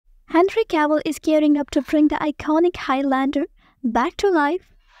Henry Cavill is gearing up to bring the iconic Highlander back to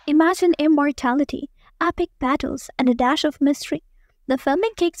life. Imagine immortality, epic battles, and a dash of mystery. The filming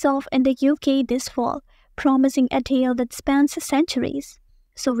kicks off in the UK this fall, promising a tale that spans centuries.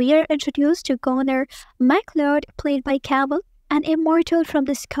 So we are introduced to Connor MacLeod, played by Cavill, an immortal from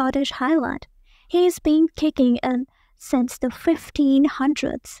the Scottish Highland. He has been kicking in since the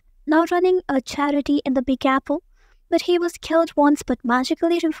 1500s, now running a charity in the Big Apple, but he was killed once but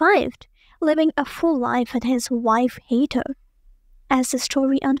magically revived, living a full life with his wife Hater. As the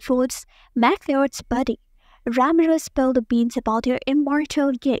story unfolds, MacLeod's buddy, Ramirez, spill the beans about their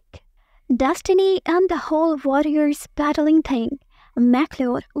immortal gig, destiny, and the whole warriors battling thing.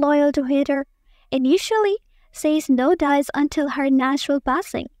 MacLeod, loyal to Hater, initially says no dies until her natural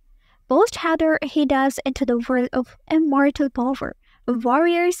passing. Post-Hater, he dives into the world of immortal power,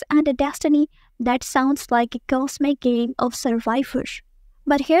 warriors, and a destiny that sounds like a cosmic game of survivor.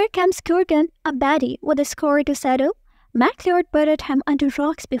 But here comes Kurgan, a baddie with a score to settle. MacLeod buried him under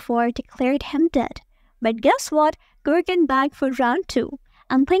rocks before declared him dead. But guess what? Kurgan back for round 2,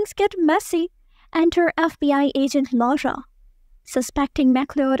 and things get messy. Enter FBI agent Laura, suspecting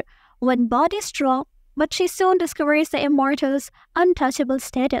MacLeod when bodies drop, but she soon discovers the Immortal's untouchable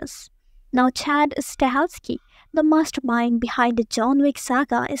status. Now Chad Stahelski, the mastermind behind the John Wick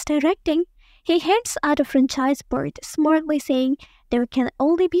saga, is directing. He hints at a franchise birth, smartly saying there can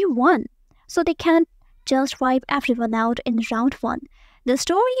only be one, so they can't just wipe everyone out in round 1. The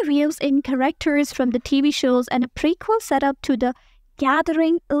story weaves in characters from the TV shows and a prequel setup to the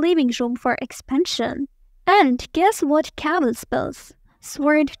Gathering living room for expansion. And guess what Cavill spills?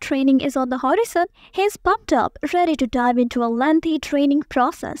 Sword training is on the horizon. He's pumped up, ready to dive into a lengthy training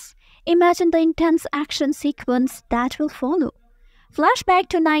process. Imagine the intense action sequence that will follow. Flashback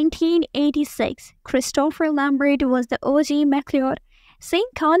to 1986. Christopher Lambert was the OG MacLeod, Sean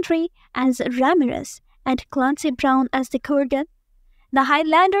Connery as Ramirez, and Clancy Brown as the Kurgan. The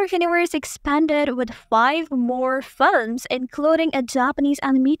Highlander universe expanded with 5 more films, including a Japanese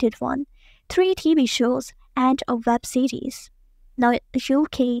animated one, 3 TV shows, and a web series. Now,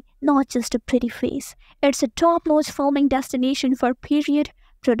 UK, not just a pretty face, it's a top-notch filming destination for period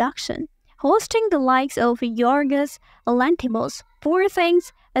production, hosting the likes of Yorgos Lanthimos, Poor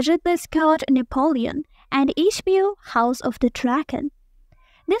Things, Ridley Scott, Napoleon, and HBO House of the Dragon.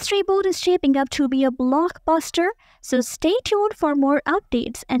 This reboot is shaping up to be a blockbuster, so stay tuned for more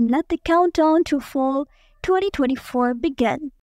updates and let the countdown to fall 2024 begin.